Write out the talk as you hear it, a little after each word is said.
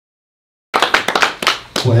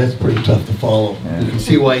Boy, that's pretty tough to follow. You can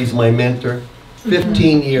see why he's my mentor.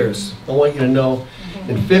 15 years. I want you to know,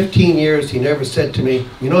 in 15 years, he never said to me,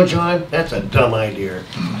 you know, John, that's a dumb idea.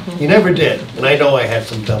 He never did. And I know I had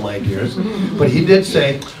some dumb ideas. But he did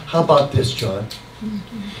say, how about this, John?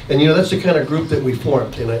 And you know, that's the kind of group that we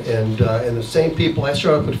formed. And the same people I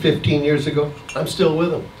started with 15 years ago, I'm still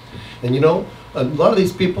with them. And you know, a lot of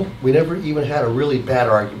these people, we never even had a really bad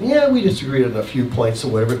argument. Yeah, we disagreed on a few points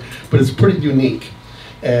or whatever, but it's pretty unique.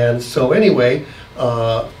 And so anyway,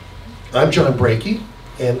 I'm John Brakey,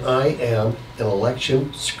 and I am an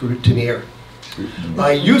election scrutineer.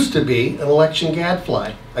 I used to be an election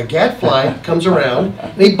gadfly. A gadfly comes around,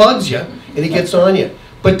 and he bugs you, and he gets on you.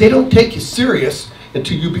 But they don't take you serious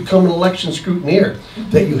until you become an election scrutineer,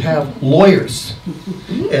 that you have lawyers.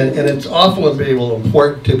 And it's awful and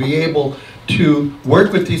important to be able to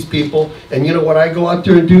work with these people. And you know what I go out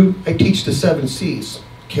there and do? I teach the 7 C's.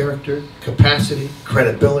 Character, capacity,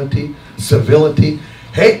 credibility, civility.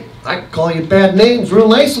 Hey, I can call you bad names real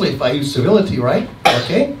nicely if I use civility, right?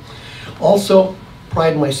 Okay? Also,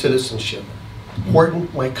 pride in my citizenship.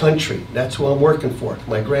 Important, my country. That's who I'm working for.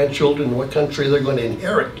 My grandchildren, what country they're going to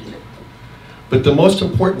inherit. But the most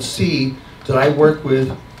important C that I work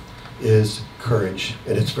with is courage.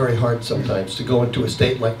 And it's very hard sometimes to go into a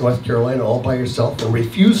state like North Carolina all by yourself and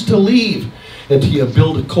refuse to leave until you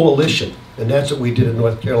build a coalition. And that's what we did in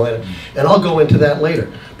North Carolina. And I'll go into that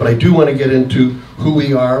later. But I do want to get into who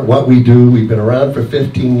we are, what we do. We've been around for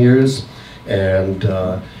 15 years. And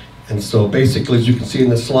so basically, as you can see in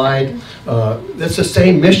the slide, that's the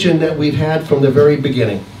same mission that we've had from the very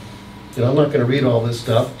beginning. You know, I'm not going to read all this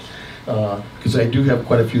stuff, because I do have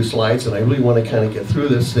quite a few slides, and I really want to kind of get through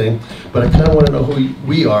this thing. But I kind of want to know who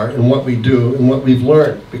we are and what we do and what we've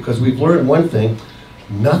learned. Because we've learned one thing.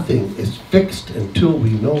 Nothing is fixed until we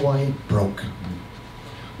know why it broke.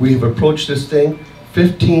 We've approached this thing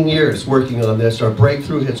 15 years working on this. Our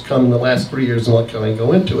breakthrough has come in the last 3 years, and I'll kind of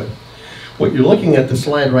go into it. What you're looking at the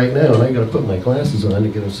slide right now, and I got to put my glasses on to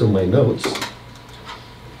get some of my notes,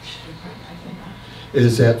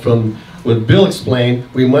 is that from what Bill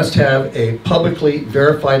explained, we must have a publicly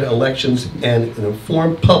verified elections, and an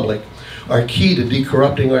informed public are key to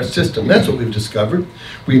decorrupting our system. That's what we've discovered.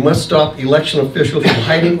 We must stop election officials from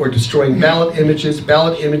hiding or destroying ballot images.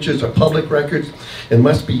 Ballot images are public records and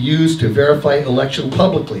must be used to verify election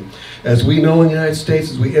publicly. As we know in the United States,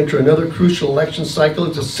 as we enter another crucial election cycle,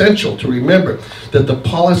 it's essential to remember that the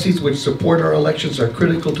policies which support our elections are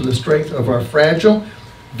critical to the strength of our fragile,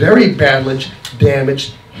 very badly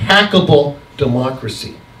damaged, hackable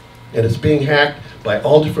democracy. And it's being hacked by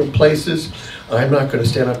all different places. I'm not going to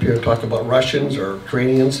stand up here and talk about Russians or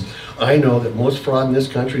Ukrainians. I know that most fraud in this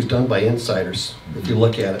country is done by insiders, if you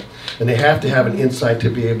look at it. And they have to have an insight to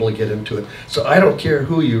be able to get into it. So I don't care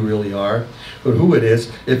who you really are, or who it is.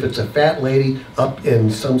 If it's a fat lady up in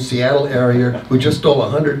some Seattle area who just stole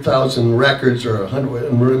 100,000 records, or 100,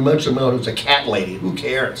 and much amount, it's a cat lady, who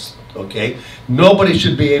cares, okay? Nobody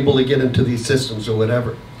should be able to get into these systems or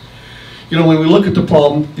whatever. You know, when we look at the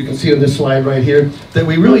problem, you can see on this slide right here, that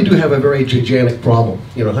we really do have a very gigantic problem.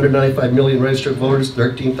 You know, 195 million registered voters,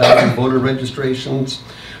 13,000 voter registrations,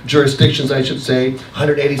 jurisdictions, I should say,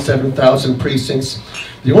 187,000 precincts.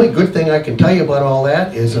 The only good thing I can tell you about all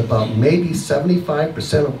that is about maybe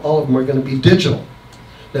 75% of all of them are going to be digital.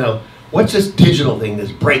 Now, what's this digital thing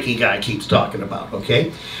this Brakey guy keeps talking about,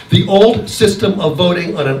 okay? The old system of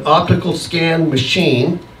voting on an optical scan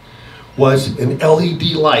machine was an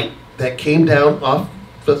LED light that came down off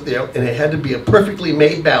there, and it had to be a perfectly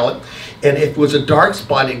made ballot, and if it was a dark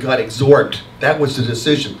spot, it got absorbed. That was the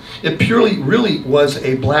decision. It purely, really was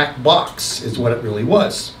a black box, is what it really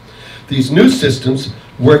was. These new systems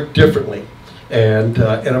work differently, and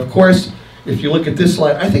of course, if you look at this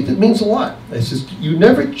slide, I think that means a lot. It's just, you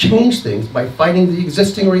never change things by fighting the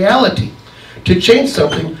existing reality. To change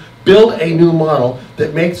something, build a new model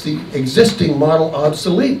that makes the existing model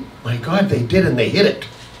obsolete. My God, they did, and they hit it.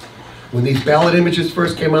 When these ballot images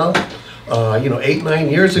first came out, you know, 8, 9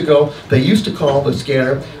 years ago, they used to call the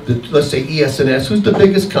scanner, let's say ES&S, who's the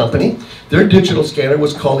biggest company, their digital scanner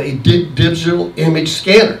was called a digital image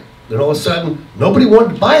scanner. Then all of a sudden, nobody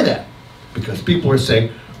wanted to buy that because people were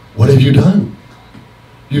saying, what have you done?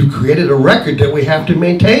 You've created a record that we have to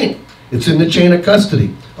maintain. It's in the chain of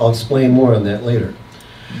custody. I'll explain more on that later.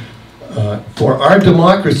 For our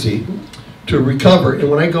democracy to recover,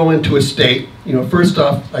 and when I go into a state, you know, first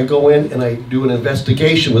off, I go in and I do an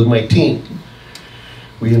investigation with my team.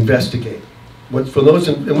 We investigate. For those,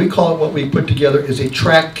 and we call it, what we put together is a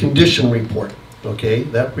track condition report. Okay,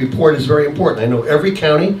 that report is very important. I know every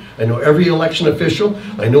county, I know every election official,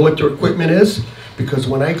 I know what their equipment is, Because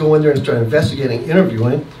when I go in there and start investigating,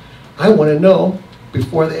 interviewing, I want to know,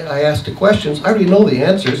 before I ask the questions, I already know the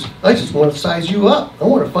answers. I just want to size you up. I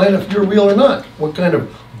want to find out if you're real or not. What kind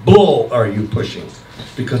of bull are you pushing?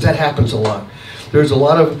 Because that happens a lot. There's a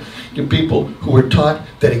lot of people who are taught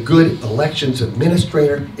that a good elections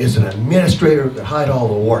administrator is an administrator that hide all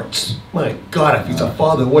the warts. My God, if he's a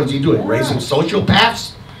father, what is he doing? Raising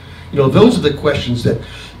sociopaths? You know, those are the questions that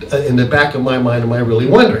in the back of my mind am I really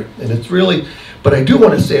wondering. And it's really, but I do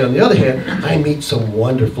want to say, on the other hand, I meet some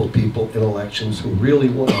wonderful people in elections who really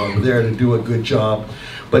are there to do a good job.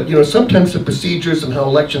 But you know, sometimes the procedures and how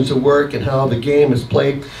elections work and how the game is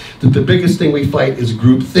played, that the biggest thing we fight is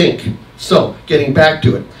groupthink. So, getting back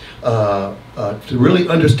to it, to really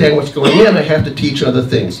understand what's going on, I have to teach other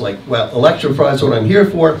things, like, well, election fraud is what I'm here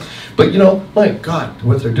for, but you know, my God,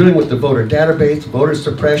 what they're doing with the voter database, voter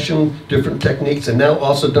suppression, different techniques, and now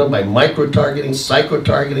also done by micro-targeting,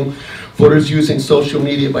 psycho-targeting, voters using social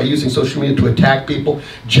media, by using social media to attack people,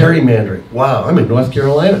 gerrymandering. Wow, I'm in North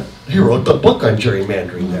Carolina. He wrote the book on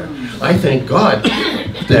gerrymandering there. I thank God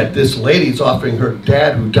that this lady's offering her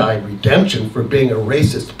dad who died redemption for being a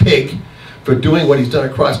racist pig, for doing what he's done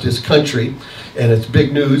across this country, and it's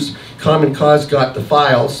big news. Common Cause got the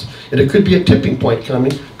files, and it could be a tipping point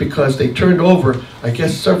coming because they turned over, I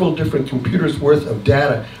guess, several different computers worth of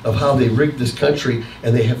data of how they rigged this country,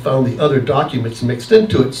 and they have found the other documents mixed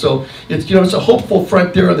into it. So it's, you know, it's a hopeful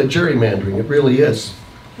front there on the gerrymandering. It really is.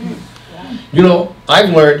 You know, I've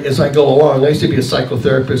learned as I go along. I used to be a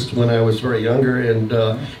psychotherapist when I was very younger, and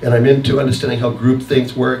I'm into understanding how group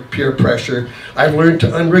things work, peer pressure. I've learned to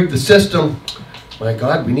unrig the system. My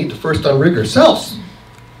God, we need to first unrig ourselves.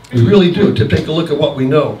 We really do, to take a look at what we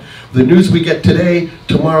know. The news we get today,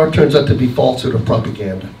 tomorrow turns out to be falsehood or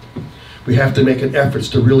propaganda. We have to make an effort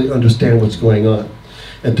to really understand what's going on.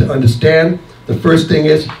 And to understand, the first thing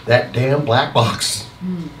is that damn black box.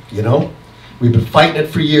 You know, we've been fighting it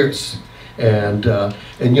for years. And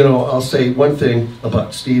you know, I'll say one thing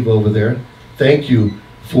about Steve over there. Thank you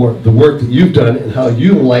for the work that you've done and how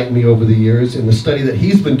you enlightened me over the years in the study that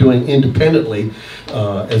he's been doing independently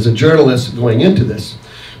as a journalist going into this.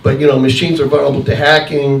 But you know, machines are vulnerable to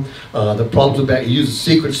hacking, the problems with that, you use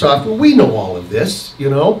secret software. We know all of this, you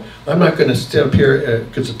know. I'm not going to sit up here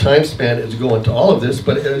because the time span is to go into all of this,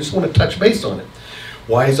 but I just want to touch base on it.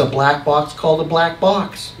 Why is a black box called a black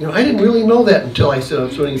box? You know, I didn't really know that until I was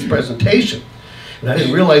doing this presentation. And I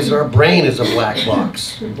didn't realize that our brain is a black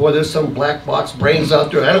box. Boy, there's some black box brains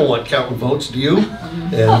out there. I don't want counting votes, do you?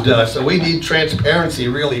 And so we need transparency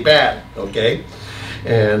really bad, okay?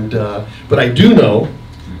 And, but I do know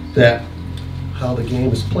that how the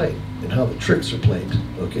game is played and how the tricks are played,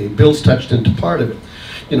 okay? Bill's touched into part of it.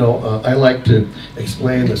 You know, I like to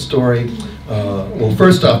explain the story. Well,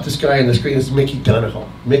 first off, this guy on the screen is Mickey Donahoe.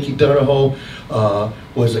 Mickey Donahoe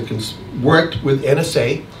worked with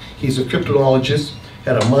NSA. He's a cryptologist,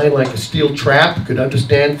 had a mind like a steel trap, could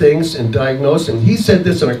understand things and diagnose. And he said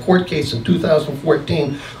this in a court case in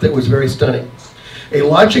 2014 that was very stunning. A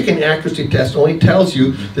logic and accuracy test only tells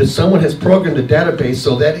you that someone has programmed a database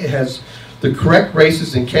so that it has the correct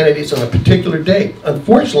races and candidates on a particular day.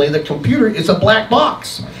 Unfortunately, the computer is a black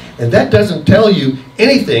box. And that doesn't tell you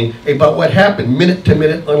anything about what happened minute to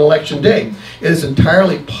minute on election day. It is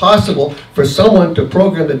entirely possible for someone to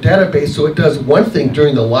program the database so it does one thing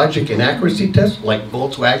during the logic and accuracy test, like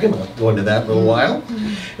Volkswagen, I'll go into that in a little while,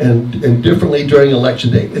 and differently during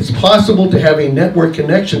election day. It's possible to have a network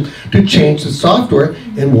connection to change the software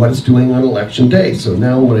and what it's doing on election day. So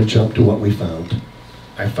now I want to jump to what we found.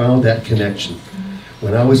 I found that connection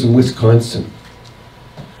when I was in Wisconsin.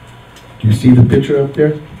 Do you see the picture up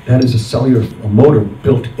there? That is a cellular modem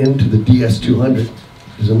built into the DS200.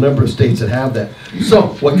 There's a number of states that have that. So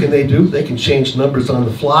what can they do? They can change numbers on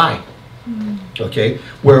the fly. Okay,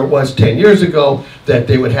 where it was 10 years ago that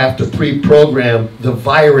they would have to pre-program the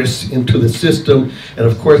virus into the system. And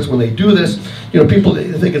of course, when they do this, you know, people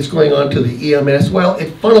think it's going on to the EMS. Well,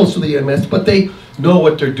 it funnels to the EMS, but they know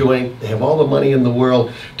what they're doing. They have all the money in the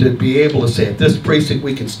world to be able to say, at this precinct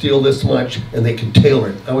we can steal this much, and they can tailor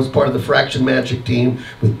it. I was part of the Fraction Magic team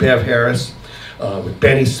with Bev Harris, with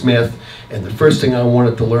Benny Smith, and the first thing I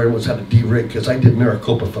wanted to learn was how to de-rig, because I did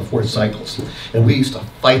Maricopa for 4 cycles. And we used to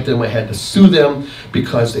fight them. I had to sue them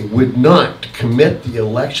because they would not commit the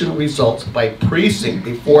election results by precinct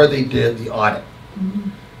before they did the audit.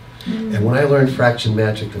 And when I learned Fraction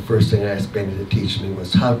Magic, the first thing I asked Benny to teach me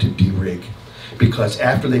was how to de-rig. Because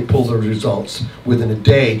after they pull the results, within a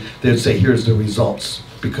day, they'd say, here's the results.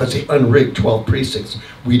 Because they unrigged 12 precincts.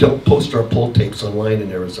 We don't post our poll tapes online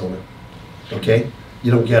in Arizona. Okay?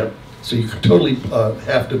 You don't get them. So you totally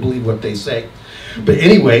have to believe what they say. But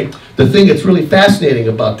anyway, the thing that's really fascinating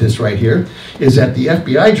about this right here is that the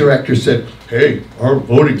FBI director said, hey, our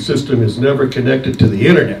voting system is never connected to the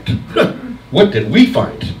internet. What did we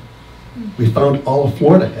find? We found all of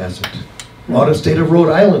Florida has it. All the state of Rhode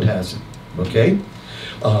Island has it, okay?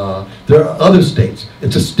 There are other states.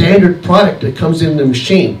 It's a standard product that comes in the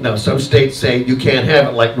machine. Now, some states say you can't have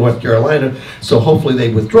it, like North Carolina, so hopefully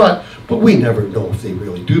they withdraw it, but we never know if they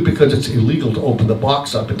really do because it's illegal to open the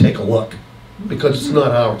box up and take a look because it's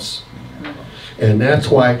not ours. And that's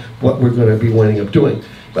why what we're going to be winding up doing.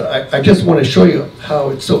 But I just want to show you how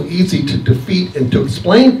it's so easy to defeat and to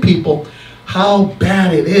explain to people how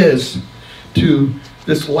bad it is to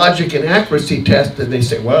this logic and accuracy test, and they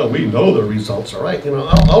say, well, we know the results are right. You know,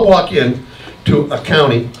 I'll walk in to a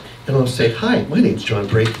county and I'll say, hi, my name's John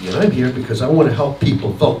Brakey, and I'm here because I want to help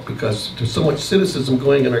people vote because there's so much cynicism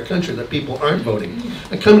going in our country that people aren't voting.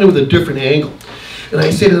 I come in with a different angle. And I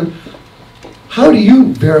say to them, how do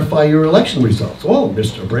you verify your election results? Well,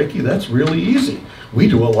 Mr. Brakey, that's really easy. We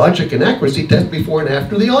do a logic and accuracy test before and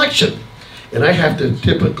after the election. And I have to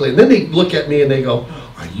typically, and then they look at me and they go,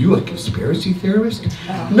 are you a conspiracy theorist?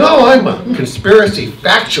 No, I'm a conspiracy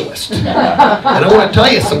factualist. And I want to tell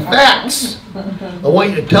you some facts. I want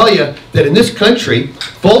you to tell you that in this country,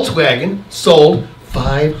 Volkswagen sold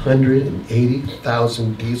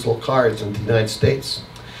 580,000 diesel cars in the United States.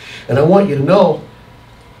 And I want you to know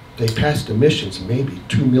they passed emissions maybe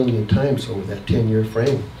 2 million times over that 10-year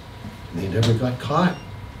frame. And they never got caught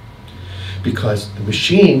because the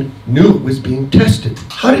machine knew it was being tested.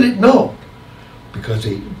 How did it know? Because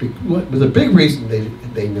the big reason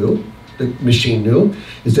they knew, the machine knew,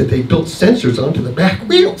 is that they built sensors onto the back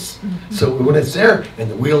wheels. So when it's there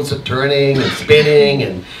and the wheels are turning and spinning,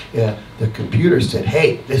 and the computer said,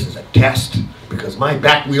 hey, this is a test because my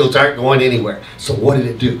back wheels aren't going anywhere. So what did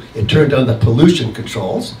it do? It turned on the pollution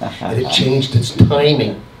controls and it changed its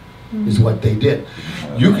timing, is what they did.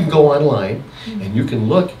 You can go online and you can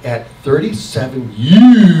look at 37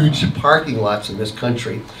 huge parking lots in this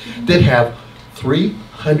country that have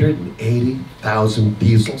 380,000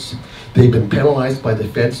 diesels. They've been penalized by the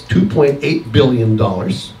feds $2.8 billion,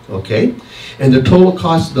 okay? And the total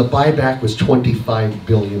cost of the buyback was $25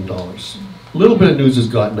 billion. A little bit of news has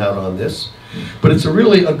gotten out on this, but it's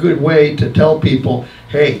really a good way to tell people,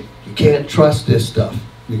 hey, you can't trust this stuff.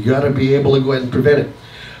 You gotta be able to go ahead and prevent it.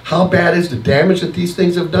 How bad is the damage that these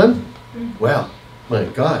things have done? Well, my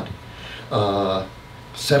God,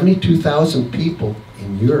 72,000 people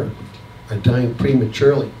in Europe are dying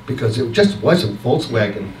prematurely because it just wasn't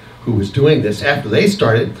Volkswagen who was doing this. After they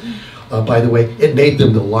started, by the way, it made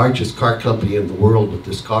them the largest car company in the world with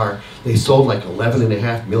this car. They sold like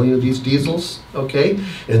 11.5 million of these diesels, okay?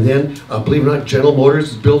 And then, believe it or not, General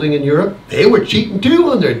Motors is building in Europe. They were cheating too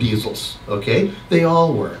on their diesels, okay? They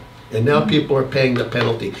all were. And now people are paying the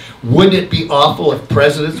penalty. Wouldn't it be awful if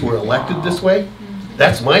presidents were elected this way?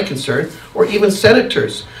 That's my concern. Or even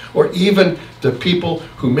senators, or even the people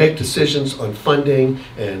who make decisions on funding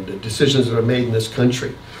and the decisions that are made in this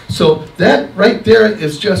country. So that right there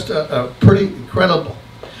is just a pretty incredible.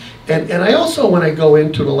 And I also, when I go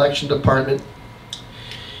into an election department,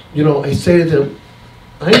 you know, I say to them,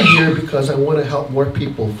 I'm here because I want to help more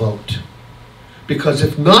people vote. Because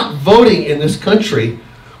if not voting in this country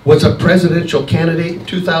was a presidential candidate in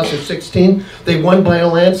 2016, they won by a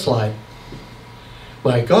landslide.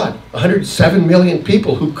 My God, 107 million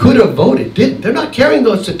people who could have voted didn't. They're not carrying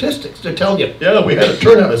those statistics. They're telling you, yeah, we had a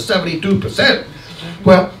turnout of 72%.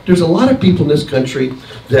 Well, there's a lot of people in this country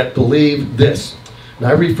that believe this. And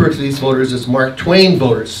I refer to these voters as Mark Twain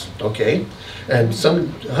voters, okay? And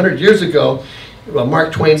 100 years ago,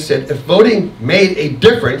 Mark Twain said, if voting made a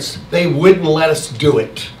difference, they wouldn't let us do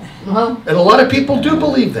it. And a lot of people do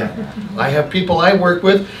believe that. I have people I work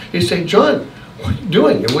with, they say, John, what are you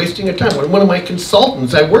doing? You're wasting your time. One of my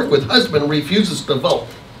consultants I work with, husband, refuses to vote.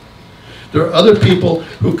 There are other people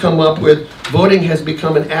who come up with, voting has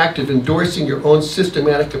become an act of endorsing your own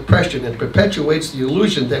systematic oppression and perpetuates the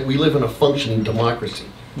illusion that we live in a functioning democracy.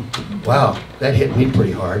 Wow, that hit me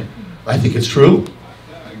pretty hard. I think it's true.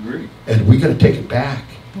 Yeah, I agree. And we got to take it back.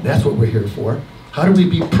 That's what we're here for. How do we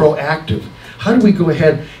be proactive? How do we go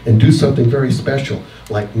ahead and do something very special,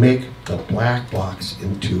 like make the black box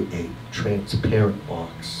into a transparent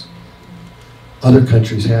box? Other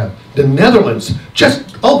countries have. The Netherlands,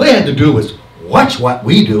 just all they had to do was watch what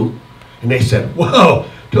we do, and they said, whoa,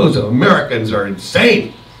 those Americans are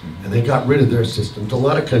insane. And they got rid of their systems. A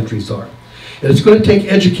lot of countries are. And it's going to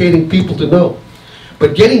take educating people to know.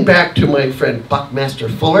 But getting back to my friend Buckmaster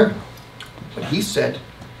Fuller, what he said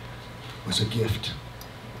was a gift.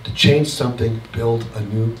 To change something, build a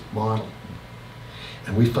new model.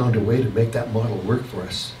 And we found a way to make that model work for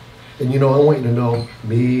us. And you know, I want you to know,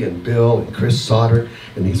 me and Bill and Chris Sauter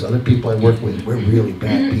and these other people I work with, we're really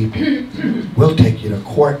bad people. We'll take you to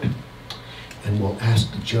court and we'll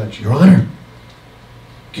ask the judge, Your Honor,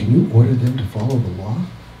 can you order them to follow the law?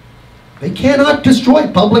 They cannot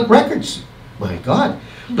destroy public records. My God.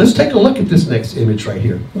 Let's take a look at this next image right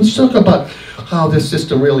here. Let's talk about how this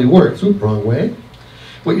system really works. Oops, wrong way.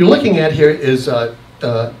 What you're looking at here is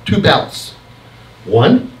two ballots.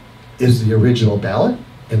 One is the original ballot,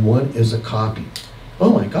 and one is a copy.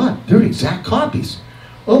 Oh my God, they're exact copies.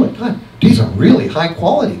 Oh my God, these are really high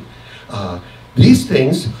quality. These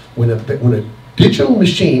things, when a digital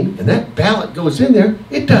machine and that ballot goes in there,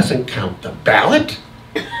 it doesn't count the ballot.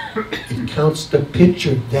 It counts the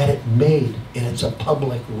picture that it made, and it's a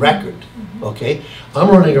public record, okay? I'm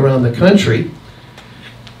running around the country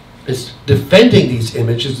defending these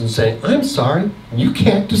images and saying, I'm sorry, you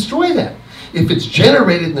can't destroy that. If it's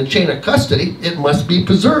generated in the chain of custody, it must be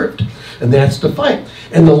preserved. And that's the fight.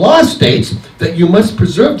 And the law states that you must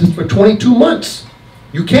preserve this for 22 months.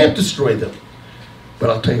 You can't destroy them. But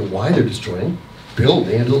I'll tell you why they're destroying. Bill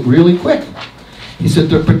handled it really quick. He said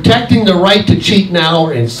they're protecting the right to cheat now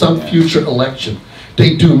or in some future election.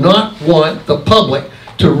 They do not want the public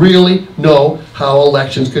to really know how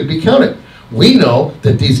elections could be counted. We know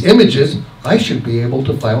that these images, I should be able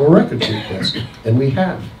to file a records request, and we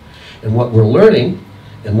have. And what we're learning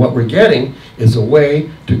and what we're getting is a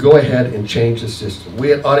way to go ahead and change the system.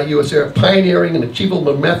 We at Audit USA are pioneering an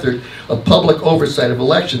achievable method of public oversight of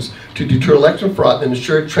elections to deter election fraud and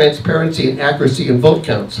ensure transparency and accuracy in vote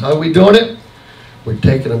counts. How are we doing it? We're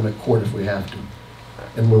taking them to court if we have to,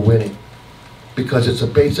 and we're winning. Because it's a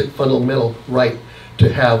basic fundamental right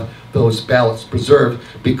to have those ballots preserved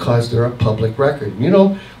because they're a public record. You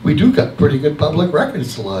know, we do got pretty good public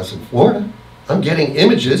records laws in Florida. I'm getting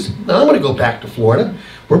images. Now I'm going to go back to Florida.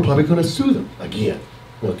 We're probably going to sue them again,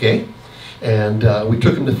 okay? And we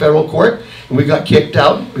took them to federal court, and we got kicked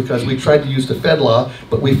out because we tried to use the Fed law,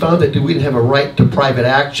 but we found that we didn't have a right to private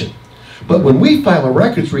action. But when we file a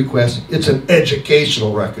records request, it's an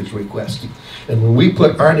educational records request. And when we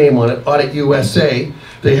put our name on it, Audit USA,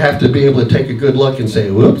 they have to be able to take a good look and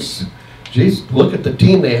say, whoops, geez, look at the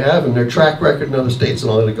team they have and their track record in other states,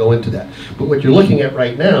 and I'm going to go into that. But what you're looking at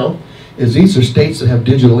right now is these are states that have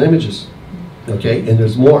digital images, okay? And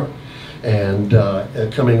there's more and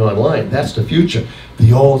coming online. That's the future.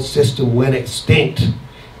 The old system went extinct.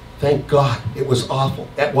 Thank God. It was awful.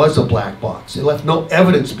 It was a black box. It left no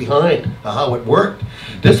evidence behind how it worked.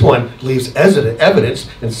 This one leaves evidence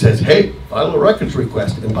and says, hey, file a records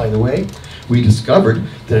request. And by the way, we discovered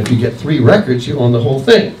that if you get 3 records, you own the whole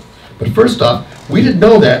thing. But first off, we didn't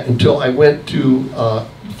know that until I went to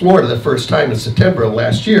Florida the first time in September of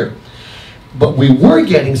last year. But we were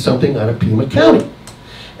getting something out of Pima County.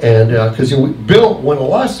 And because Bill won a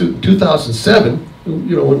lawsuit in 2007,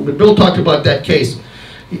 you know, when Bill talked about that case,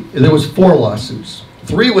 there was 4 lawsuits.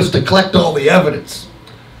 3 was to collect all the evidence.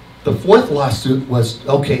 The 4th lawsuit was,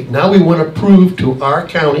 okay, now we want to prove to our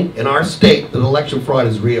county and our state that election fraud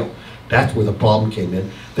is real. That's where the problem came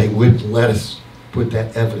in. They wouldn't let us put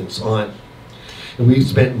that evidence on. And we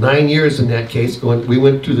spent 9 years in that case. We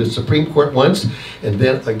went to the Supreme Court once, and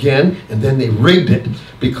then again, and then they rigged it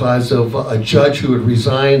because of a judge who had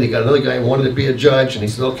resigned. They got another guy who wanted to be a judge, and he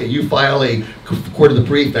said, okay, you file a court of the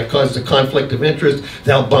brief that causes a conflict of interest,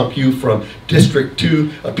 they'll bump you from District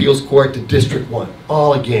 2 Appeals Court to District 1.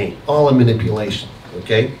 All a game, all a manipulation,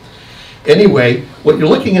 okay? Anyway, what you're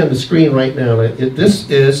looking at the screen right now, this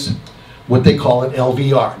is what they call an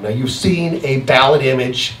LVR. Now you've seen a ballot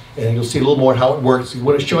image, and you'll see a little more how it works. We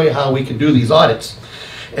want to show you how we can do these audits.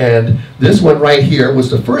 And this one right here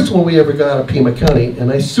was the first one we ever got out of Pima County,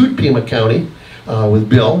 and I sued Pima County with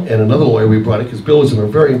Bill and another lawyer we brought in, because Bill was in a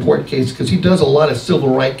very important case, because he does a lot of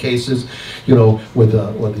civil rights cases, you know, with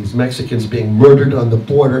these Mexicans being murdered on the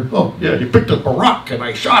border. Oh yeah, he picked up a rock and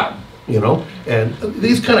I shot him, you know, and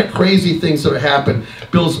these kind of crazy things that happen.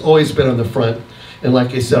 Bill's always been on the front. And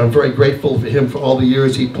like I said, I'm very grateful for him for all the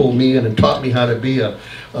years he pulled me in and taught me how to be an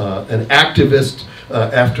activist,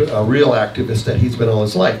 after a real activist that he's been all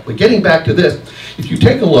his life. But getting back to this, if you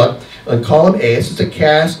take a look on column A, this is a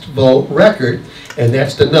cast vote record, and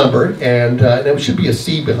that's the number, and there should be a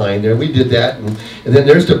C behind there. We did that, and then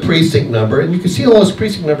there's the precinct number, and you can see all those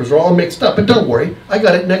precinct numbers are all mixed up, but don't worry, I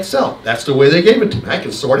got it in Excel. That's the way they gave it to me. I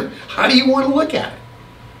can sort it. How do you want to look at it?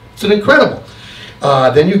 It's an incredible.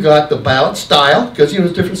 Then you got the ballot style, because you know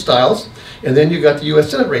there's different styles, and then you got the U.S.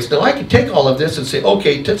 Senate race. Now I could take all of this and say,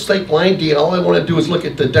 okay, let's take line D, and all I want to do is look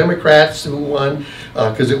at the Democrats who won,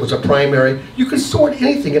 because it was a primary. You can sort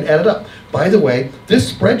anything and add it up. By the way,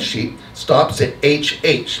 this spreadsheet stops at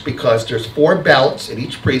HH because there's 4 ballots in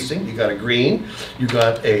each precinct. You got a green, you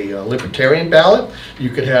got a Libertarian ballot, you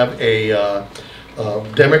could have a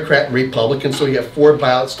Democrat and Republican, so you have 4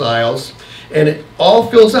 ballot styles, and it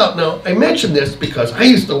all fills out. Now, I mention this because I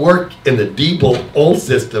used to work in the Diebold old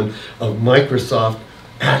system of Microsoft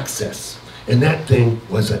Access, and that thing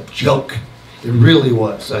was a joke. It really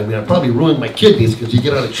was. I mean, I probably ruined my kidneys because you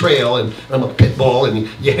get on a trail and I'm a pit bull and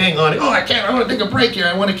you hang on. Oh, I can't. I want to take a break here.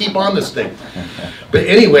 I want to keep on this thing. But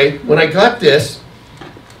anyway, when I got this,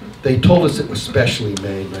 they told us it was specially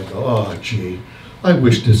made. And I go, oh, gee, I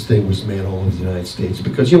wish this thing was made all over the United States.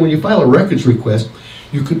 Because, you know, when you file a records request,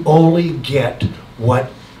 you can only get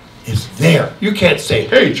what is there. You can't say,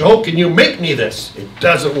 hey, Joe, can you make me this? It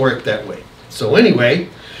doesn't work that way. So anyway,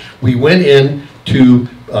 we went in to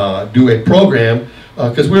do a program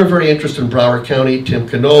because we were very interested in Broward County, Tim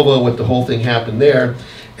Canova, what the whole thing happened there,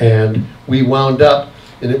 and we wound up,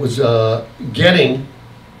 and it was getting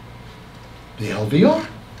the LVR.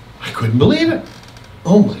 I couldn't believe it.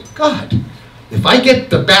 Oh my God. If I get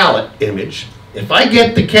the ballot image, if I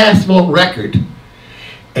get the cast vote record,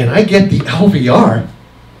 and I get the LVR,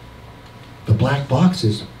 the black box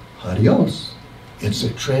is adios. It's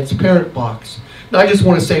a transparent box. Now I just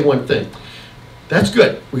want to say one thing. That's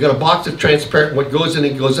good. We got a box of transparent, what goes in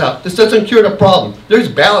and goes out. This doesn't cure the problem. There's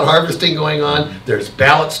ballot harvesting going on, there's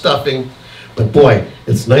ballot stuffing, but boy,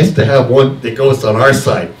 it's nice to have one that goes on our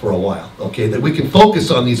side for a while, okay, that we can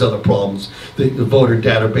focus on these other problems, the voter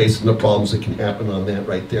database and the problems that can happen on that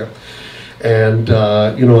right there. And,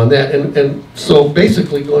 you know, on that, and so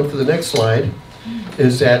basically going to the next slide,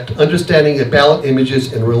 is that understanding the ballot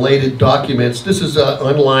images and related documents. This is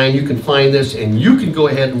online. You can find this and you can go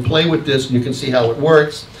ahead and play with this and you can see how it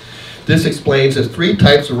works. This explains there's 3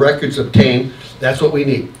 types of records obtained. That's what we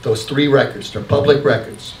need, those 3 records. They're public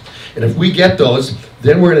records. And if we get those,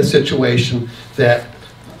 then we're in a situation that,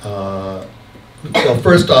 well,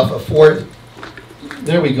 first off,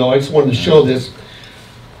 there we go. I just wanted to show this.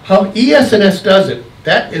 How ES&S does it,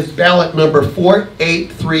 that is ballot number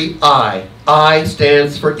 483I. I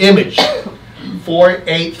stands for image.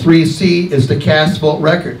 483C is the cast vote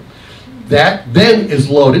record. That then is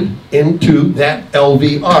loaded into that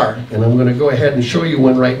LVR. And I'm going to go ahead and show you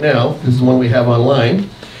one right now. This is the one we have online.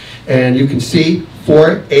 And you can see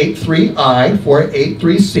 483I,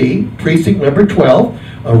 483C, precinct number 12.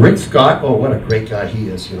 Rick Scott, oh, what a great guy he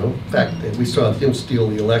is, you know. In fact, we saw him steal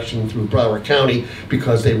the election through Broward County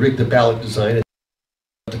because they rigged the ballot design.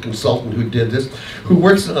 The consultant who did this, who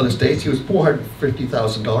works in other states, he was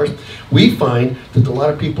 $450,000. We find that a lot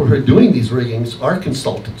of people who are doing these riggings are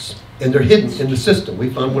consultants, and they're hidden in the system. We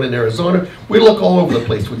found one in Arizona. We look all over the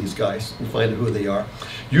place for these guys and find out who they are.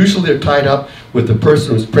 Usually they're tied up with the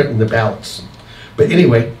person who's printing the ballots. But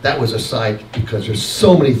anyway, that was a side because there's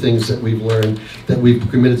so many things that we've learned, that we've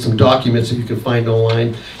committed some documents that you can find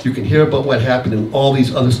online. You can hear about what happened in all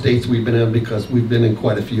these other states we've been in because we've been in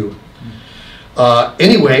quite a few.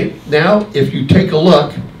 Anyway, now if you take a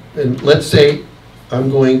look, and let's say I'm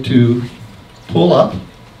going to pull up,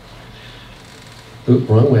 oops,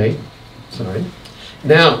 wrong way, sorry.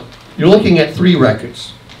 Now, you're looking at 3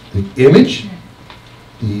 records. The image,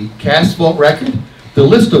 the cast vote record, the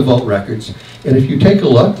list of vote records. And if you take a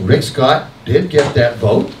look, Rick Scott did get that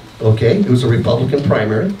vote, okay? It was a Republican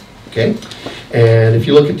primary, okay? And if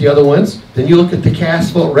you look at the other ones, then you look at the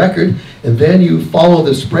cast vote record, and then you follow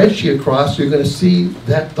the spreadsheet across, you're going to see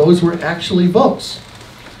that those were actually votes.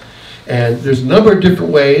 And there's a number of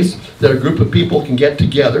different ways that a group of people can get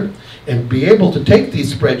together and be able to take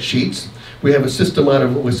these spreadsheets. We have a system out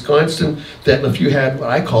of Wisconsin that if you had what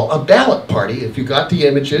I call a ballot party, if you got the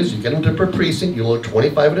images, you get them to per precinct, you load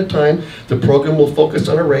 25 at a time, the program will focus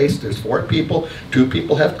on a race. There's 4 people, 2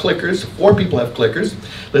 people have clickers, 4 people have clickers.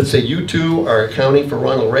 Let's say you 2 are counting for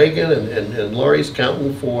Ronald Reagan and Lori's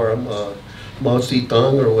counting for Mao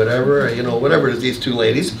Zedong or whatever, you know, whatever it is, these 2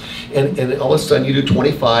 ladies. And all of a sudden you do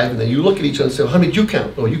 25 and then you look at each other and say, well, how did you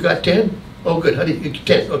count? Oh, you got 10? Oh, good. How did you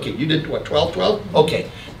 10? Okay, you did what, 12, 12? Okay,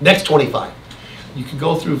 next 25. You can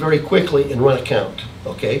go through very quickly and run a count,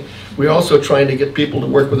 okay? We're also trying to get people to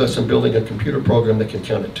work with us in building a computer program that can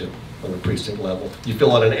count it to on a precinct level. You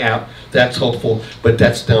fill out an app, that's hopeful, but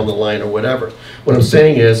that's down the line or whatever. What I'm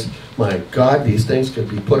saying is, my God, these things could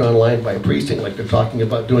be put online by precinct like they're talking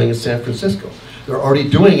about doing in San Francisco. They're already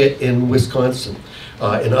doing it in Wisconsin.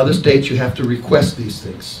 In other states, you have to request these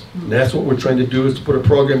things. And that's what we're trying to do, is to put a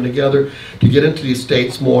program together to get into these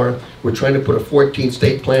states more. We're trying to put a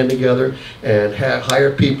 14-state plan together and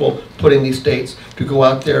hire people put in these states to go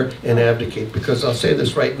out there and advocate. Because I'll say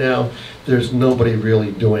this right now, there's nobody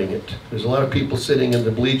really doing it. There's a lot of people sitting in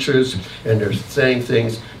the bleachers and they're saying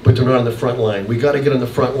things, but they're not on the front line. We got to get on the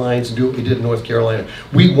front lines and do what we did in North Carolina.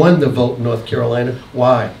 We won the vote in North Carolina.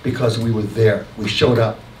 Why? Because we were there. We showed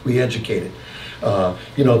up. We educated.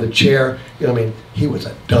 You know, the chair, you know, I mean, he was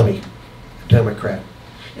a dummy, a Democrat.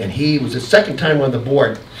 And he was the second time on the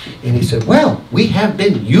board. And he said, well, we have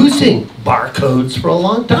been using barcodes for a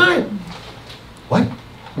long time. What?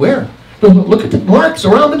 Where? No, look at the marks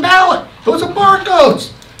around the ballot. Those are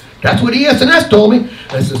barcodes. That's what ES&S told me.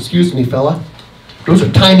 I said, excuse me, fella. Those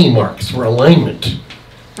are tiny marks for alignment.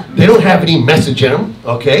 They don't have any message in them,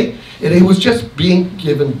 okay? And it was just being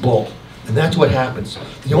given bull. And that's what happens.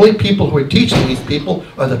 The only people who are teaching these people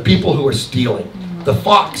are the people who are stealing. The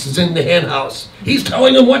fox is in the hen house. He's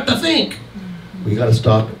telling them what to think. We got to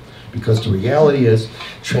stop it. Because the reality is,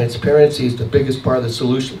 transparency is the biggest part of the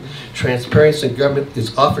solution. Transparency in government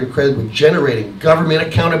is often credited with generating government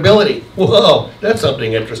accountability. Whoa, that's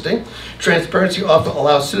something interesting. Transparency often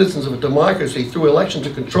allows citizens of a democracy through election to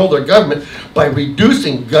control their government by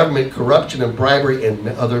reducing government corruption and bribery and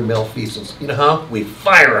other malfeasance. You know how? We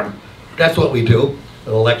fire them. That's what we do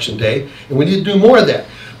on election day. And we need to do more of that.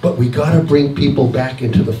 But we got to bring people back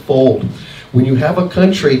into the fold. When you have a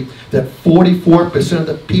country that 44% of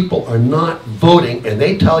the people are not voting and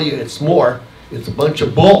they tell you it's more, it's a bunch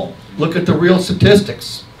of bull. Look at the real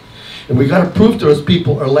statistics. And we got to prove to those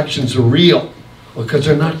people our elections are real, because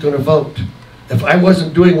they're not going to vote. If I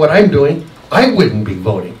wasn't doing what I'm doing, I wouldn't be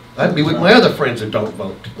voting. I'd be with my other friends that don't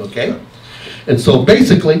vote, okay? And so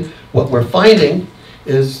basically what we're finding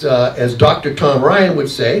is, as Dr. Tom Ryan would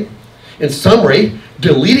say, in summary,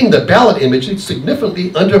 deleting the ballot images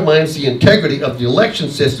significantly undermines the integrity of the election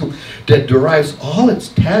system that derives all its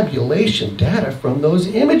tabulation data from those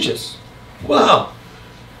images. Wow.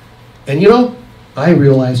 And you know, I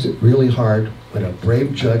realized it really hard when a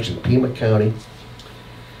brave judge in Pima County,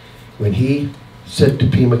 when he said to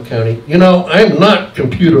Pima County, you know, I'm not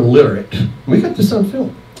computer literate. We got this on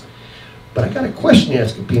film. But I got a question to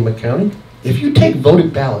ask of Pima County. If you take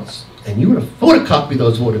voted ballots and you were to photocopy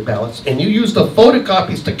those voted ballots and you use the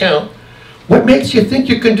photocopies to count, what makes you think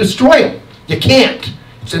you can destroy them? You can't.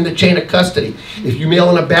 It's in the chain of custody. If you mail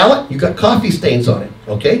in a ballot, you got coffee stains on it,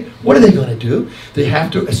 okay? What are they going to do? They have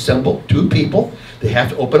to assemble two people. They have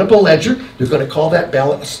to open up a ledger. They're going to call that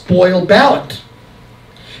ballot a spoiled ballot.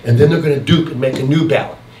 And then they're going to dupe and make a new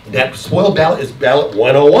ballot. And that spoiled ballot is ballot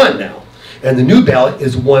 101 now. And the new ballot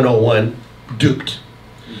is 101 duped.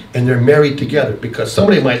 And they're married together, because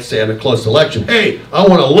somebody might say in a close election, hey, I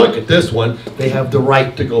want to look at this one. They have the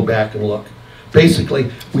right to go back and look.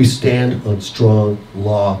 Basically, we stand on strong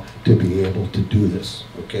law to be able to do this,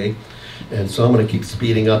 okay? And so I'm going to keep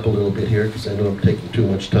speeding up a little bit here because I know I'm taking too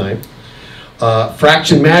much time.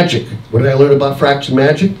 Fraction magic. What did I learn about fraction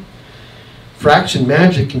magic? Fraction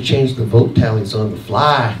magic can change the vote tallies on the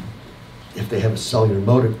fly if they have a cellular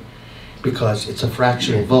motor, because it's a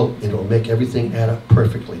fractional vote and it'll make everything add up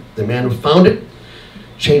perfectly. The man who found it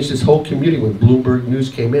changed his whole community when Bloomberg News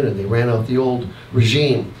came in and they ran out the old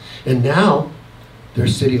regime. And now their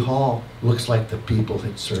city hall looks like the people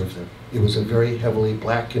that served them. It was a very heavily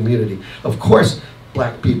black community. Of course,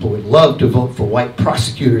 black people would love to vote for white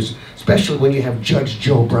prosecutors, especially when you have Judge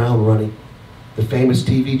Joe Brown running, the famous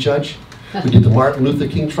TV judge who did the Martin Luther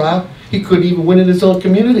King trial. He couldn't even win in his own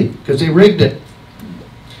community because they rigged it.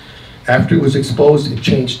 After it was exposed, it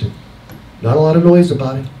changed it. Not a lot of noise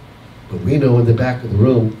about it, but we know in the back of the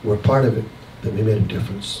room, we're part of it, that we made a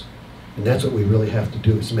difference. And that's what we really have to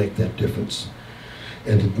do, is make that difference.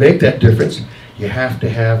 And to make that difference, you have to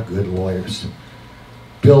have good lawyers.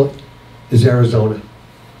 Bill is Arizona.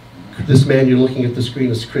 This man you're looking at the screen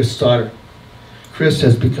is Chris Sauter. Chris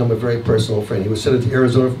has become a very personal friend. He was sent to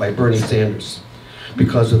Arizona by Bernie Sanders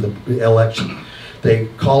because of the election. They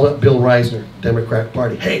called up Bill Risner, Democrat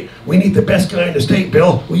Party. Hey, we need the best guy in the state,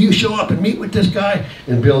 Bill. Will you show up and meet with this guy?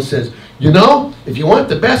 And Bill says, you know, if you want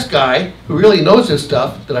the best guy who really knows this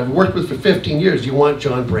stuff that I've worked with for 15 years, you want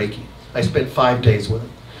John Brakey. I spent 5 days with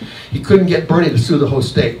him. He couldn't get Bernie to sue the whole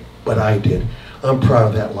state, but I did. I'm proud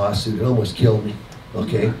of that lawsuit. It almost killed me,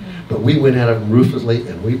 okay? But we went at him ruthlessly,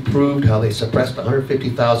 and we proved how they suppressed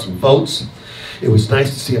 150,000 votes. It was nice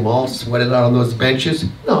to see them all sweated out on those benches.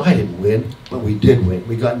 No, I didn't win, but we did win.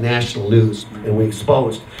 We got national news, and we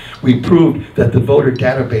exposed. We proved that the voter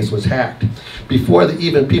database was hacked. Before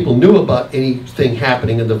even people knew about anything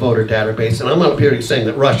happening in the voter database, and I'm not up here saying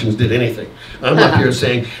that Russians did anything. I'm up here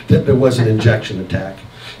saying that there was an injection attack.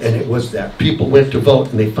 And it was that. People went to vote,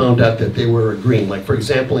 and they found out that they were green. Like, for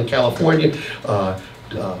example, in California,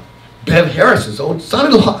 Bev Harris's own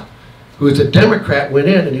son-in-law, who was a Democrat, went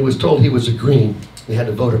in and he was told he was a green. You had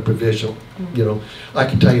to vote a provisional. You know, I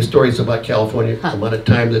can tell you stories about California. I'm out of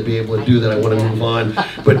time to be able to do that. I want to move on.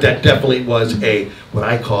 But that definitely was what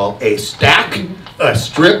I call a stack, a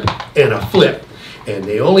strip, and a flip. And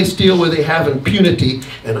they only steal where they have impunity.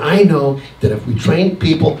 And I know that if we train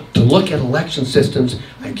people to look at election systems,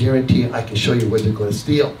 I guarantee you I can show you where they're going to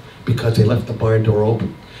steal, because they left the barn door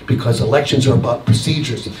open. Because elections are about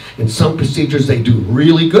procedures. In some procedures they do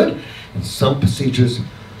really good, and some procedures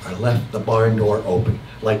are left the barn door open,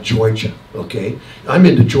 like Georgia, okay? I'm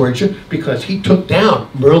into Georgia because he took down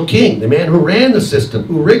Merle King, the man who ran the system,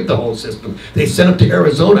 who rigged the whole system. They sent him to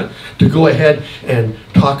Arizona to go ahead and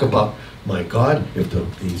talk about, my God, if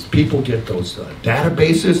these people get those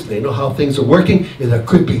databases, they know how things are working, and there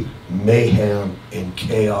could be mayhem and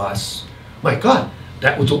chaos. My God,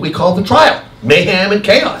 that was what we called the trial. Mayhem and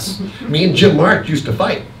chaos. Me and Jim Mark used to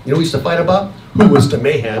fight. You know what we used to fight about? Who was the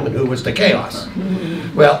mayhem and who was the chaos?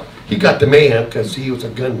 Well, he got the mayhem because he was a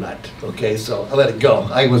gun nut, okay? So I let it go.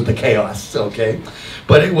 I was the chaos, okay?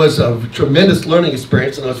 But it was a tremendous learning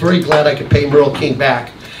experience, and I was very glad I could pay Merle King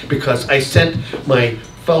back, because I sent my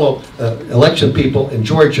fellow election people in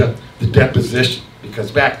Georgia the deposition,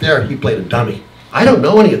 because back there he played a dummy. I don't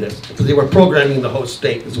know any of this, because they were programming the whole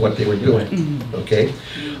state is what they were doing, okay?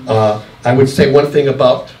 I would say one thing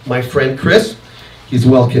about my friend Chris. He's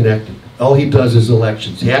well connected. All he does is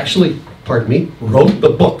elections. He actually, pardon me, wrote the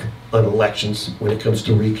book on elections when it comes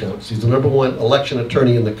to recounts. He's the #1 election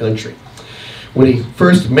attorney in the country. When he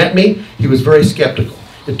first met me, he was very skeptical.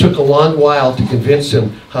 It took a long while to convince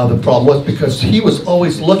him how the problem was, because he was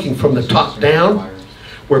always looking from the top down,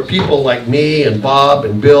 where people like me and Bob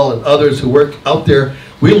and Bill and others who work out there,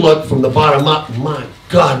 we look from the bottom up. My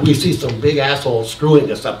God, we see some big assholes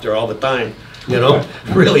screwing us up there all the time, you know,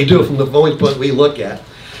 really do, from the vantage point we look at,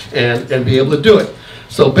 and be able to do it.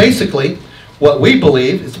 So basically, what we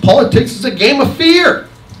believe is politics is a game of fear.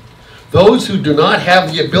 Those who do not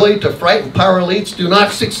have the ability to frighten power elites do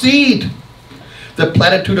not succeed. The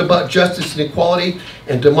platitude about justice and equality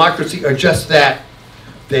and democracy are just that.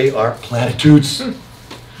 They are platitudes.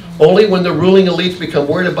 Only when the ruling elites become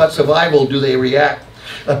worried about survival do they react.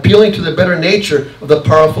 Appealing to the better nature of the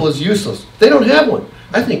powerful is useless. They don't have one.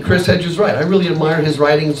 I think Chris Hedges is right. I really admire his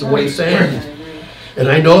writings and what he's saying. And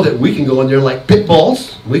I know that we can go in there like pit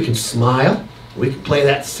bulls. We can smile. We can play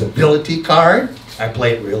that civility card. I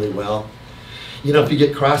play it really well. You know, if you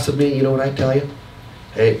get cross with me, you know what I tell you?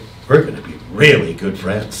 Hey, we're going to be really good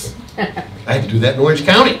friends. I had to do that in Orange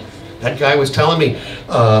County. That guy was telling me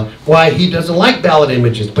why he doesn't like ballot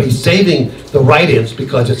images, but he's saving the write-ins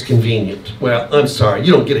because it's convenient. Well, I'm sorry,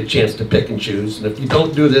 you don't get a chance to pick and choose. And if you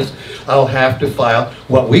don't do this, I'll have to file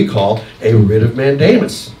what we call a writ of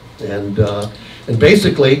mandamus. And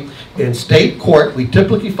basically, in state court, we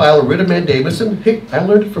typically file a writ of mandamus, and hey, I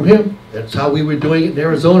learned it from him. That's how we were doing it in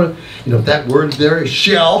Arizona. You know, if that word there is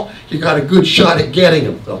shall, you got a good shot at getting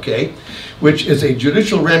him, okay? Which is a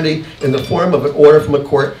judicial remedy in the form of an order from a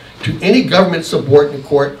court to any government subordinate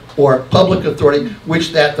court or public authority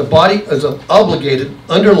which that the body is obligated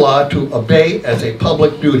under law to obey as a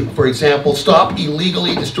public duty. For example, stop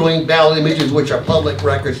illegally destroying ballot images which are public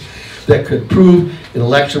records that could prove an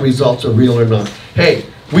election results are real or not. Hey,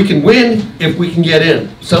 we can win if we can get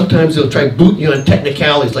in. Sometimes they'll try booting you on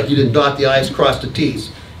technicalities like you didn't dot the I's, cross the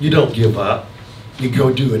T's. You don't give up. You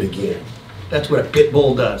go do it again. That's what a pit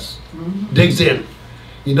bull does. Digs in.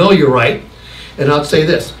 You know you're right. And I'll say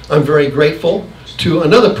this, I'm very grateful to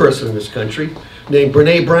another person in this country named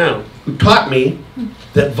Brene Brown, who taught me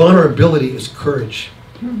that vulnerability is courage.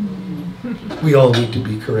 We all need to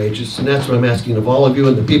be courageous, and that's what I'm asking of all of you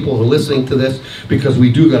and the people who are listening to this, because we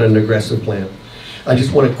do got an aggressive plan. I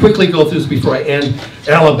just want to quickly go through this before I end.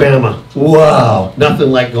 Alabama, wow,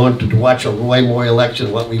 nothing like going to watch a Roy Moore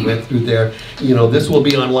election, what we went through there. You know, this will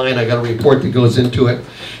be online. I got a report that goes into it.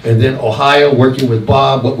 And then Ohio, working with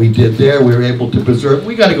Bob, what we did there, we were able to preserve.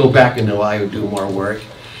 We got to go back into Ohio, do more work.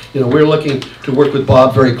 You know, we're looking to work with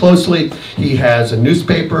Bob very closely. He has a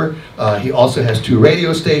newspaper. He also has 2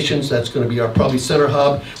 radio stations. That's going to be our probably center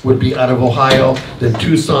hub, would be out of Ohio, then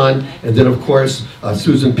Tucson, and then of course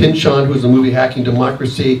Susan Pinchon, who's a movie Hacking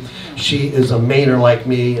Democracy. She is a Mainer like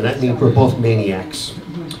me, and that means we're both maniacs.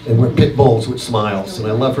 And we're pit bulls with smiles, and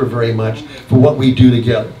I love her very much for what we do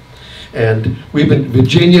together. And we've been in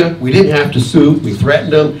Virginia, we didn't have to sue, we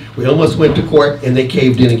threatened them, we almost went to court, and they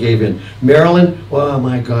caved in and gave in. Maryland, oh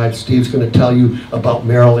my God, Steve's going to tell you about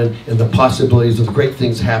Maryland and the possibilities of great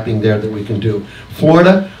things happening there that we can do.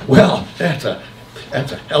 Florida, well,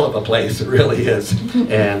 That's a hell of a place, it really is.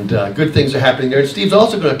 And good things are happening there. And Steve's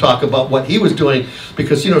also going to talk about what he was doing,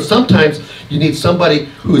 because you know, sometimes you need somebody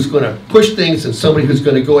who's going to push things and somebody who's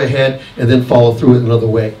going to go ahead and then follow through it another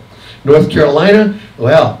way. North Carolina,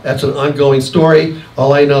 well, that's an ongoing story.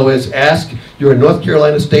 All I know is ask your North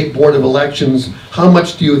Carolina State Board of Elections, how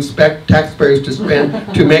much do you expect taxpayers to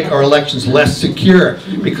spend to make our elections less secure?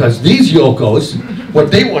 Because these yokos, what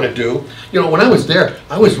they want to do, you know, when I was there,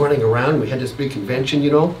 I was running around, we had this big convention, you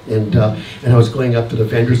know, and I was going up to the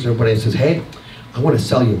vendors and everybody says, hey, I want to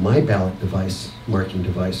sell you my ballot device, marking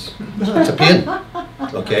device. It's a pin,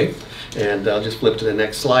 okay? And I'll just flip to the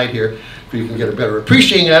next slide here so you can get a better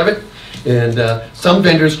appreciating of it. And some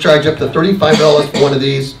vendors charge up to $35 for one of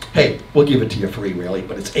these. Hey, we'll give it to you free, really,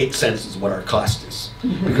 but it's 8 cents is what our cost is.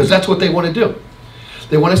 Because that's what they want to do.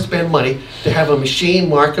 They want to spend money to have a machine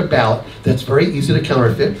mark a ballot that's very easy to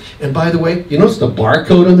counterfeit. And by the way, you notice the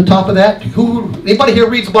barcode on the top of that? Anybody here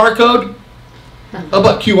reads barcode? How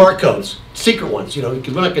about QR codes? Secret ones, you know,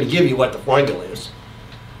 because we're not going to give you what the formula is.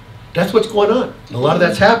 That's what's going on. And a lot of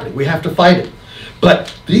that's happening. We have to fight it.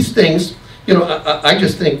 But these things, you know, I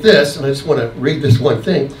just think this, and I just want to read this one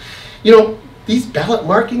thing. You know, these ballot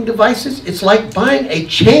marking devices, it's like buying a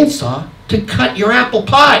chainsaw to cut your apple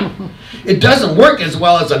pie. It doesn't work as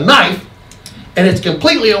well as a knife, and it's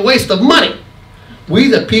completely a waste of money. We,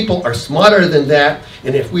 the people, are smarter than that,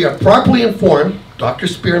 and if we are properly informed, Dr.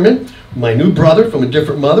 Spearman, my new brother from a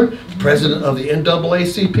different mother, president of the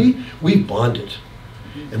NAACP, we've bonded.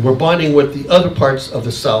 And we're bonding with the other parts of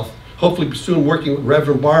the South, hopefully soon working with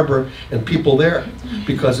Reverend Barber and people there.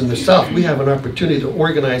 Because in the South, we have an opportunity to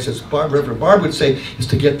organize, as Reverend Barber would say, is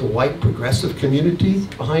to get the white progressive community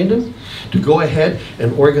behind him, to go ahead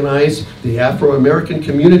and organize the Afro-American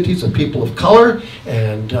communities of people of color,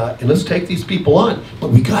 and let's take these people on. But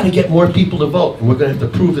we got to get more people to vote, and we're going to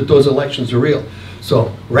have to prove that those elections are real.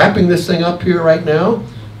 So, wrapping this thing up here right now,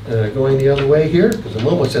 going the other way here, because I'm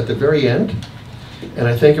almost at the very end. And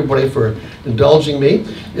I thank everybody for indulging me,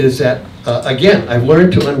 is that, again, I've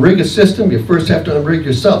learned to unrig a system. You first have to unrig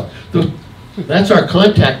yourself. That's our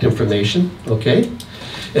contact information, okay?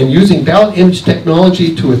 And using ballot image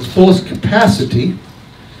technology to its fullest capacity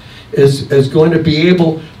is going to be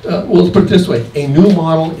able, well, let's put it this way, a new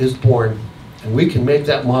model is born, and we can make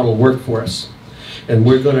that model work for us. And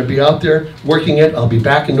we're going to be out there working it. I'll be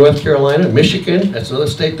back in North Carolina, Michigan, that's another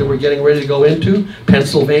state that we're getting ready to go into,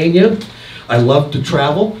 Pennsylvania. I love to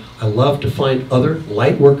travel. I love to find other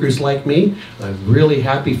light workers like me. I'm really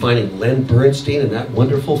happy finding Len Bernstein and that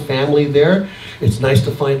wonderful family there. It's nice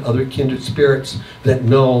to find other kindred spirits that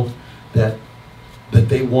know that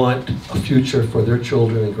they want a future for their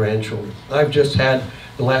children and grandchildren. I've just had,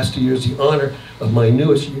 the last 2 years, the honor of my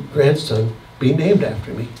newest grandson being named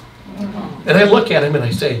after me. And I look at him and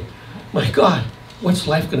I say, my God, what's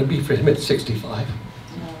life going to be for him at 65?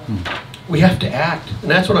 We have to act, and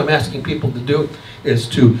that's what I'm asking people to do, is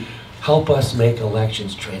to help us make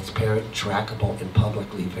elections transparent, trackable, and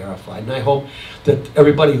publicly verified. And I hope that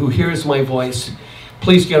everybody who hears my voice,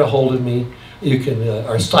 please get a hold of me. You can,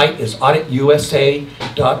 our site is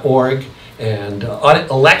auditusa.org and Audit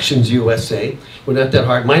Elections USA. We're not that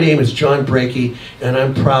hard. My name is John Brakey, and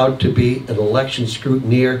I'm proud to be an election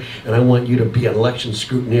scrutineer, and I want you to be an election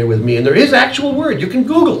scrutineer with me. And there is actual word. You can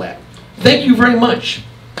Google that. Thank you very much.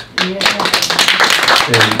 Yeah.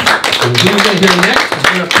 And who are you going to hear next? Is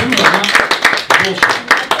going to prove or not? I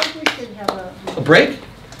think we should have a break?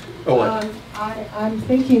 Or what? I'm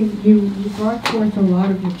thinking you brought forth a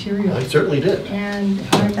lot of material. I certainly did. And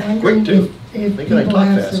I'm wondering if people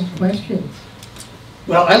have some questions.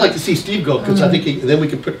 Well, I'd like to see Steve go, because I think then we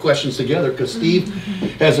can put questions together, because Steve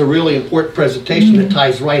has a really important presentation that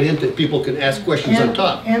ties right into it. People can ask questions on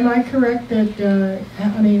top. Am I correct that,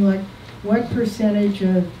 I mean, like, what percentage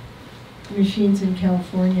of machines in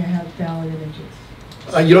California have ballot images?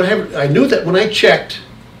 You don't have, I knew that when I checked,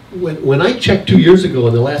 when I checked 2 years ago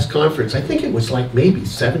in the last conference, I think it was like maybe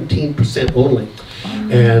 17% only.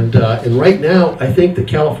 And right now, I think that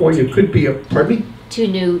California could be a, pardon me? Two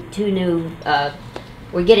new,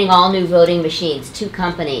 we're getting all new voting machines, 2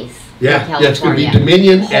 companies. Yeah, it's going to be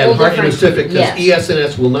Dominion and Harkin Pacific, because yes.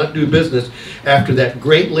 ES&S will not do business after that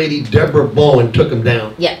great lady Deborah Bowen took them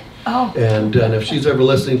down. Yeah. Oh. And if she's ever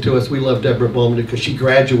listening to us, we love Deborah Bowman, because she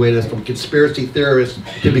graduated from conspiracy theorist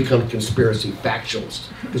to become conspiracy factualist,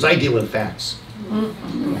 because I deal in facts.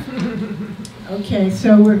 Okay,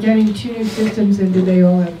 so we're getting 2 new systems, and do they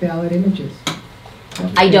all have ballot images?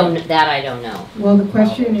 I don't know. Well, the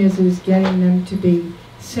question is getting them to be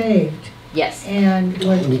saved. Yes. And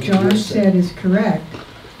what John said is correct,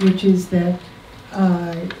 which is that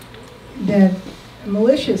that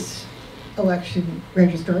malicious election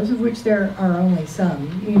registrars, of which there are only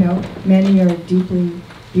some, you know, many are deeply,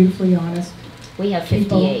 beautifully honest We have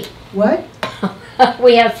people. 58. What?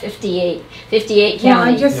 We have 58 counties. Yeah,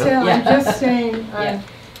 I'm just saying, Yeah.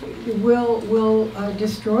 we'll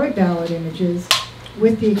destroy ballot images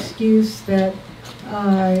with the excuse that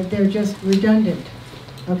they're just redundant,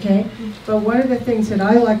 okay? But one of the things that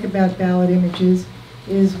I like about ballot images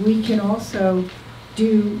is we can also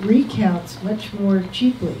do recounts much more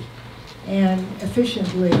cheaply and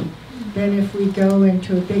efficiently than if we go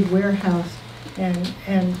into a big warehouse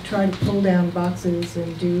and try to pull down boxes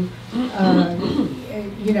and do,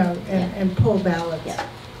 you know, and pull ballots.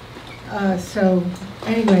 Yeah. So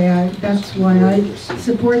anyway, that's why I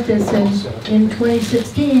support this. And in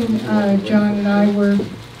 2016, John and I were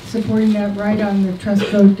supporting that right on the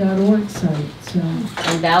TrustVote.org site. So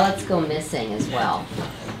And ballots go missing as well.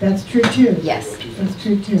 that's true too. Yes. That's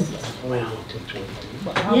true too.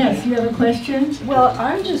 Yes, you have a question? Well,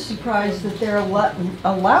 I'm just surprised that they're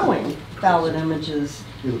allowing ballot images.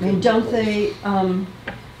 I mean, don't they, I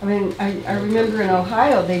mean, I remember in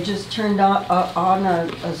Ohio, they just turned on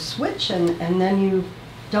a switch and then you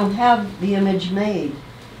don't have the image made.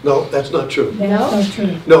 No, that's not true. That's not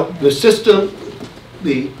true. No, the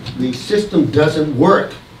system doesn't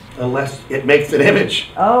work unless it makes an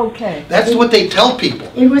image. Okay. That's what they tell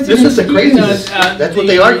people. It was This an is the excuse. craziness. That's what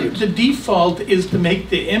they argued. The default is to make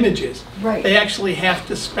the images. Right. They actually have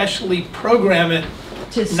to specially program it.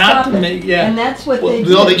 To Not stop to it. make- yeah. And that's what Well, they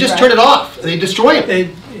no, did, they just right? turn it off. They destroy it. They,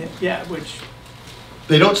 yeah, which,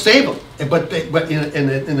 They don't save them. But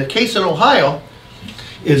in the case in Ohio,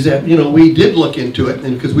 is that, you know, we did look into it,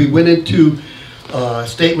 and because we went into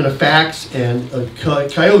statement of facts and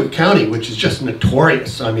Cuyahoga County, which is just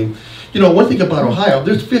notorious. I mean, you know, one thing about Ohio,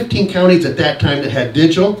 there's 15 counties at that time that had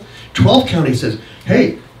digital. 12 counties says,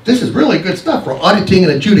 hey, this is really good stuff for auditing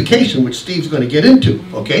and adjudication, which Steve's going to get into,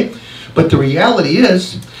 okay? But the reality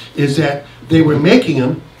is that they were making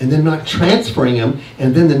them and then not transferring them,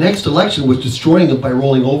 and then the next election was destroying them by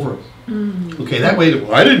rolling over them. Okay, that way,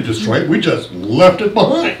 well, I didn't destroy it, we just left it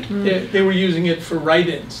behind. they were using it for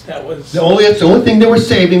write-ins. That was, The only thing they were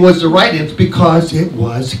saving was the write-ins because it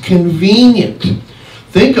was convenient.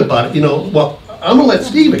 Think about it, you know, well, I'm gonna let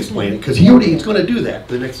Steve explain it because he's gonna do that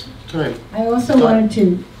the next time. I also wanted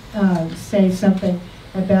to say something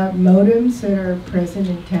about modems that are present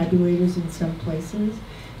in tabulators in some places.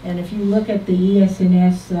 And if you look at the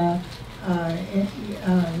ES&S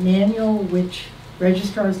manual, which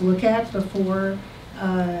registrars look at before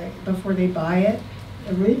they buy it,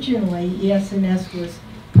 originally ES&S was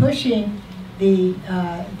pushing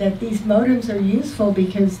that these modems are useful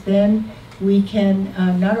because then we can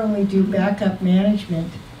not only do backup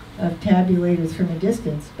management of tabulators from a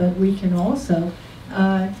distance, but we can also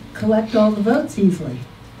collect all the votes easily.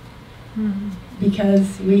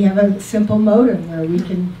 Because we have a simple modem where we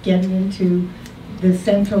can get into the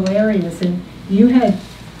central areas. And you had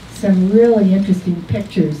some really interesting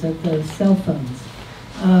pictures of those cell phones.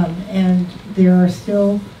 And there are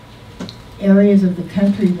still areas of the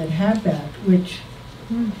country that have that, which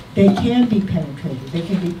they can be penetrated. They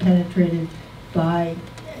can be penetrated by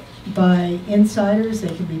insiders.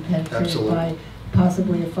 They can be penetrated Absolutely. by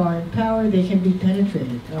possibly a foreign power. They can be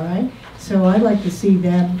penetrated, all right? So I'd like to see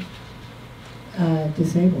them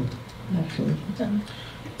disabled, actually.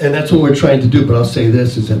 And that's what we're trying to do, but I'll say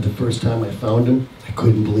this, is that the first time I found him, I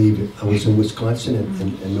couldn't believe it. I was in Wisconsin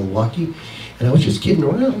and Milwaukee, and I was just kidding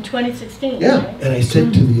around. In 2016, Yeah, right? and I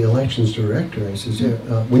said to the elections director, I says,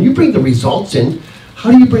 yeah, when you bring the results in, how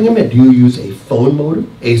do you bring them in? Do you use a phone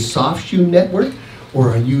modem, a soft shoe network, or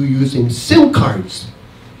are you using SIM cards?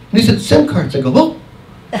 And he said, SIM cards. I go, oh.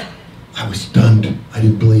 I was stunned. I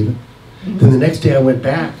didn't believe it. Then the next day I went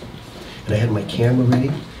back, and I had my camera ready,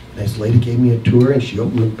 and this lady gave me a tour, and she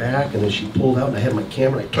opened it back, and then she pulled out, and I had my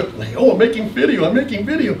camera, and I took it, and I, oh, I'm making video.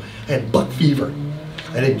 I had buck fever.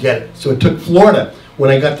 I didn't get it. So it took Florida.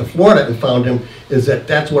 When I got to Florida and found him, is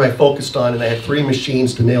that's what I focused on, and I had 3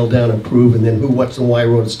 machines to nail down and prove, and then who, what's, and why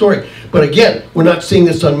wrote a story. But again, we're not seeing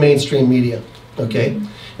this on mainstream media, okay?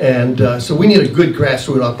 And so we need a good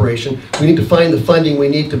grassroots operation. We need to find the funding we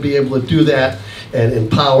need to be able to do that and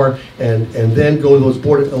empower, and then go to those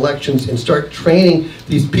board elections and start training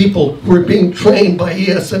these people who are being trained by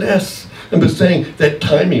ES&S. I'm just saying that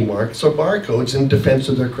timing marks or barcodes in defense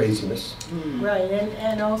of their craziness. Right,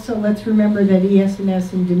 and also let's remember that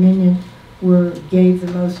ES&S and Dominion gave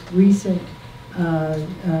the most recent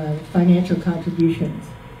financial contributions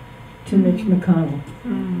to Mitch McConnell.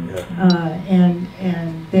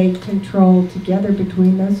 And they control together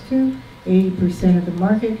between those two 80% of the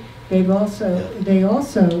market. They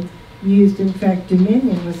also used, in fact,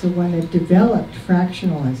 Dominion was the one that developed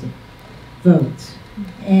fractionalizing votes.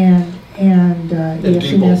 And Diebold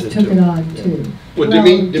ES&S did took too. it on Yeah. too. Well, Well,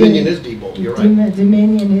 Dominion is Diebold, you're right.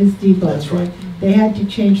 Dominion is Diebold. That's right. They had to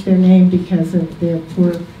change their name because of their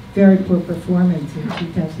very poor performance in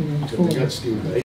 2004. They got Steve